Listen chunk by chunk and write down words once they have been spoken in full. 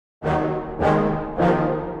Yeah,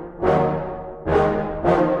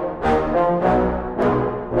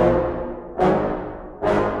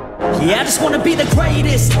 I just wanna be the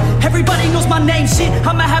greatest. Everybody knows my name, shit.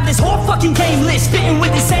 I'ma have this whole fucking game list, spitting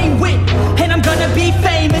with the same wit, and I'm gonna be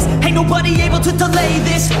famous. Ain't nobody able to delay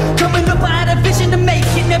this. Coming up, I had a vision to make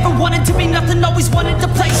it. Never wanted to be nothing, always wanted to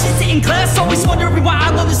play shit. Sitting class, always wondering why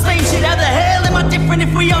I love this lame shit. How the hell am I different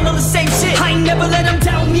if we all know the same shit? I ain't never let them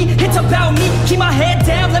doubt me, it's about me. Keep my head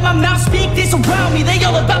down, let my mouth speak this around me. They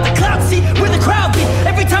all about the clout, see, where the crowd be.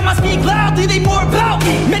 Every time I speak loudly, they more about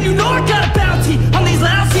me. Man, you know I got a bounty on these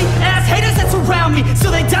lousy ass haters that surround me. So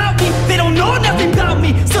they doubt me, they don't know nothing about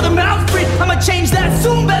me. So the mouth free, I'ma change that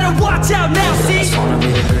soon, better watch out now, see. I just wanna be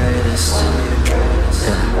the greatest,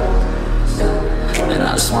 yeah. And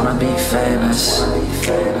I just wanna be famous,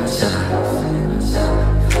 yeah.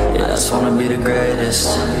 Yeah, I just wanna be the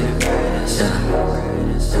greatest, yeah.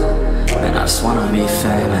 And I just wanna be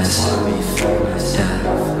famous, yeah.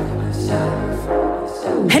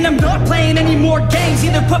 And I'm not playing any more games.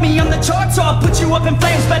 Either put me on the charts or I'll put you up in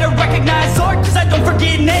flames. Better recognize art, cause I don't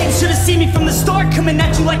forget names. Should've seen me from the start, coming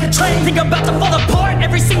at you like a train. Think I'm about to fall apart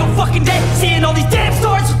every single fucking day. Seeing all these damn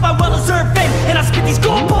stars with my well-deserved fame. And I spit these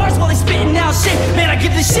gold bars while they spitting out shit. Man, I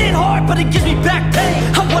give this shit hard, but it gives me back pain.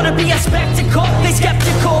 I wanna be a spectacle, they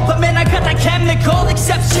skeptical. But man, I got that chemical,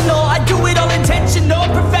 exceptional. I do it all intentional,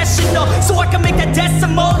 professional. So I can make that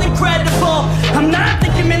decimal incredible. I'm not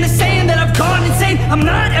thinking, man, the saying that I've gone insane. I'm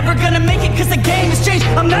not ever gonna make it cause the game has changed.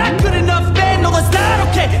 I'm not good enough, man, no that's not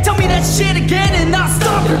okay. Tell me that shit again and I'll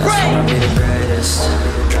stop and pray. I just wanna be the greatest,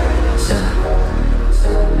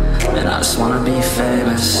 yeah. And I just wanna be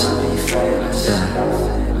famous, yeah.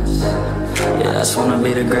 Yeah, I just wanna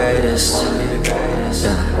be the greatest,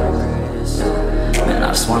 yeah. And I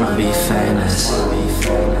just wanna be famous,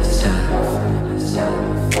 yeah.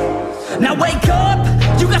 Now wake up,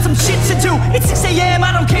 you got some shit to do. It's 6 AM,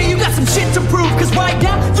 I don't care, you got some shit to prove. Cause right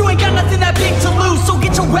now, you ain't got nothing that big to lose. So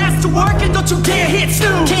get your ass to work and don't you dare hit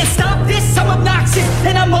snooze. Can't stop this, I'm obnoxious.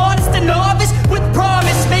 And I'm honest and novice with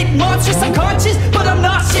promise. Made monstrous, unconscious, but I'm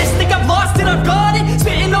nauseous. Think I've lost it, I've got it.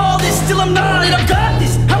 Spitting all this, still I'm not it. I've got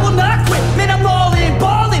this, I will not quit. Man, I'm all in,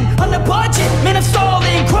 balling on the budget. Man, I'm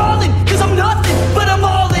stalling, crawling. Cause I'm nothing, but I'm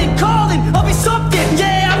all in, calling. I'll be something,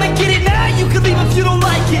 yeah, I'ma get it now. You can leave if you don't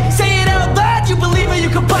like it. Say it out loud, you believe it, you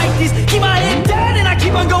can bite this. Keep my head down and I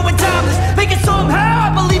keep on going timeless. Make it somehow,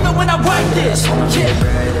 I believe it when I write this. I just wanna be the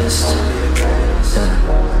greatest, yeah.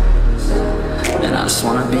 And I just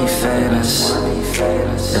wanna be famous,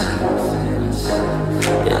 yeah.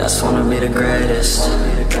 Yeah, I just wanna be the greatest,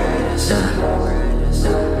 yeah.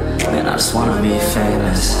 And I just wanna be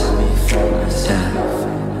famous, yeah.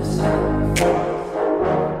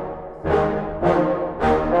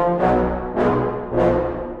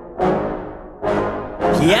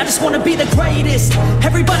 Yeah, I just wanna be the greatest.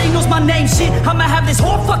 Everybody knows my name, shit. I'ma have this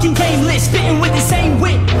whole fucking game list, spitting with the same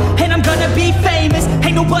wit, and I'm gonna be famous.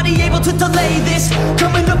 Ain't nobody able to delay this.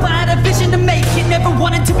 Coming up, I had a vision to make it. Never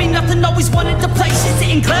wanted to be nothing, always wanted to play shit.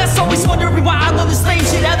 Sitting class, always wondering why I love this lame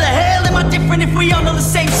shit. How the hell am I different if we all know the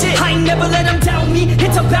same shit? I ain't never let them doubt me,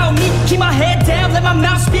 it's about me. Keep my head down, let my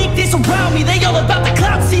mouth speak this around me. They all about the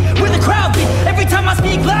clout, see, where the crowd be. Every time I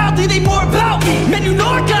speak loudly, they more about me. Man, you know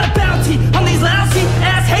I got a bounty on these lousy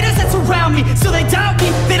ass haters that surround me. So they doubt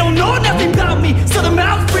me, they don't know nothing about me. So the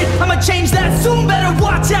mouth free, I'ma change that soon, better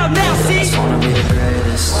watch out now, see. I just wanna be the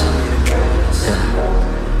greatest, yeah.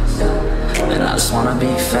 And I just wanna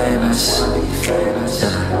be famous,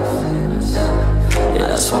 yeah. Yeah, I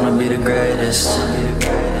just wanna be the greatest,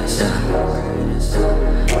 yeah.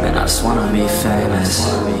 And I just wanna be famous,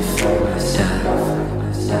 yeah.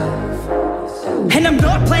 And I'm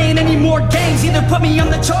not playing any more games. Either put me on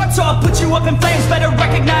the charts or I'll put you up in flames. Better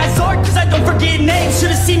recognize art, cause I don't forget names.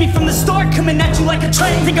 Should've seen me from the start, coming at you like a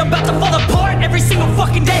train. Think I'm about to fall apart every single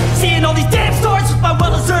fucking day. Seeing all these damn stars with my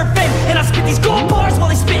well-deserved fame. And I spit these gold bars while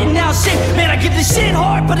they spitting out shit. Man, I give this shit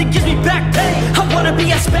hard, but it gives me back pain. I wanna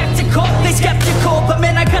be a spectacle, they skeptical. But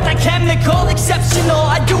man, I got that chemical, exceptional.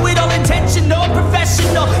 I do it all intentional,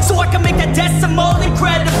 professional. So I can make that decimal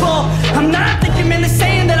incredible. I'm not thinking, man, the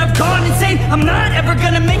saying that I've gone insane. I'm not ever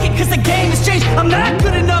gonna make it cause the game has changed. I'm not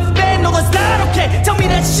good enough, man, no that's not okay. Tell me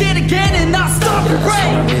that shit again and I'll stop and pray.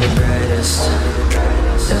 I just wanna be the greatest,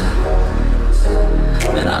 yeah.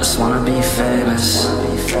 And I just wanna be famous,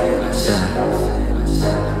 yeah.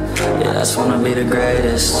 Yeah, I just wanna be the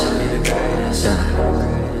greatest, yeah.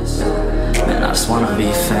 And I just wanna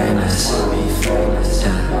be famous,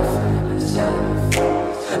 yeah.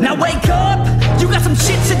 Now wake up, you got some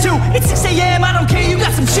shit to do. It's 6 AM, I don't care, you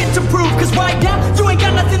got some shit to prove. Cause right now, you ain't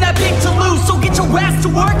got nothing that big to lose. So get your ass to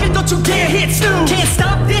work and don't you dare hit snooze. Can't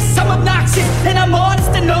stop this,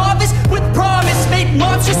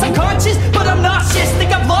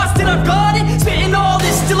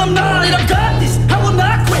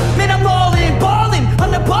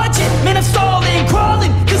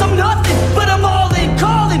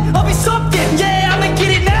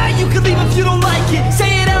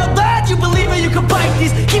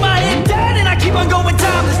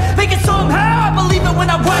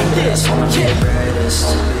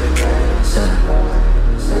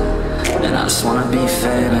 just wanna be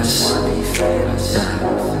famous. Yeah,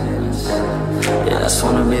 yeah, I just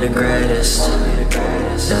wanna be the greatest.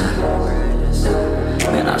 Yeah,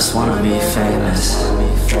 man, I just wanna be famous.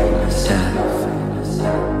 Yeah.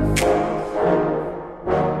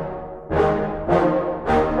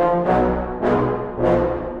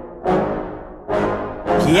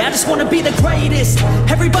 Yeah, I just wanna be the greatest.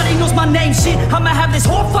 Everybody knows my name, shit. I'ma have this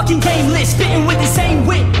whole fucking game list, spitting with the same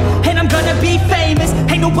wit, and I'm gonna be famous.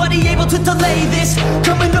 Ain't nobody able to delay this.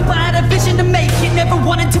 Coming up, I had a vision to make it. Never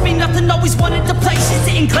wanted to be nothing, always wanted to play shit.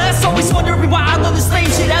 Sit in class, always wondering why I love the same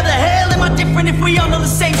shit. How the hell am I different if we all know the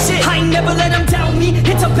same shit? I ain't never let them doubt me,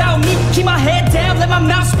 it's about me. Keep my head down, let my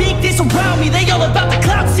mouth speak. This around me, they all about the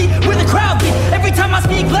clout. See, where the crowd be. Every time I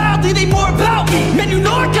speak loudly, they more about me. Man, you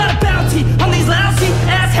know I got a bounty on these lousy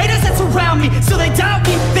ass haters that surround me. So they doubt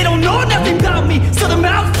me, they don't know nothing about me. So the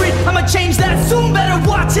mouth free, I'ma change that soon. Better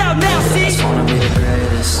watch out now, see? I just wanna be the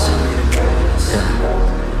greatest. Yeah,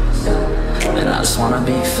 and I just wanna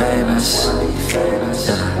be famous.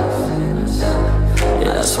 Yeah,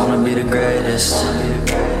 yeah, I just wanna be the greatest.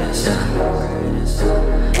 Yeah,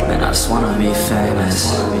 man, I just wanna be famous.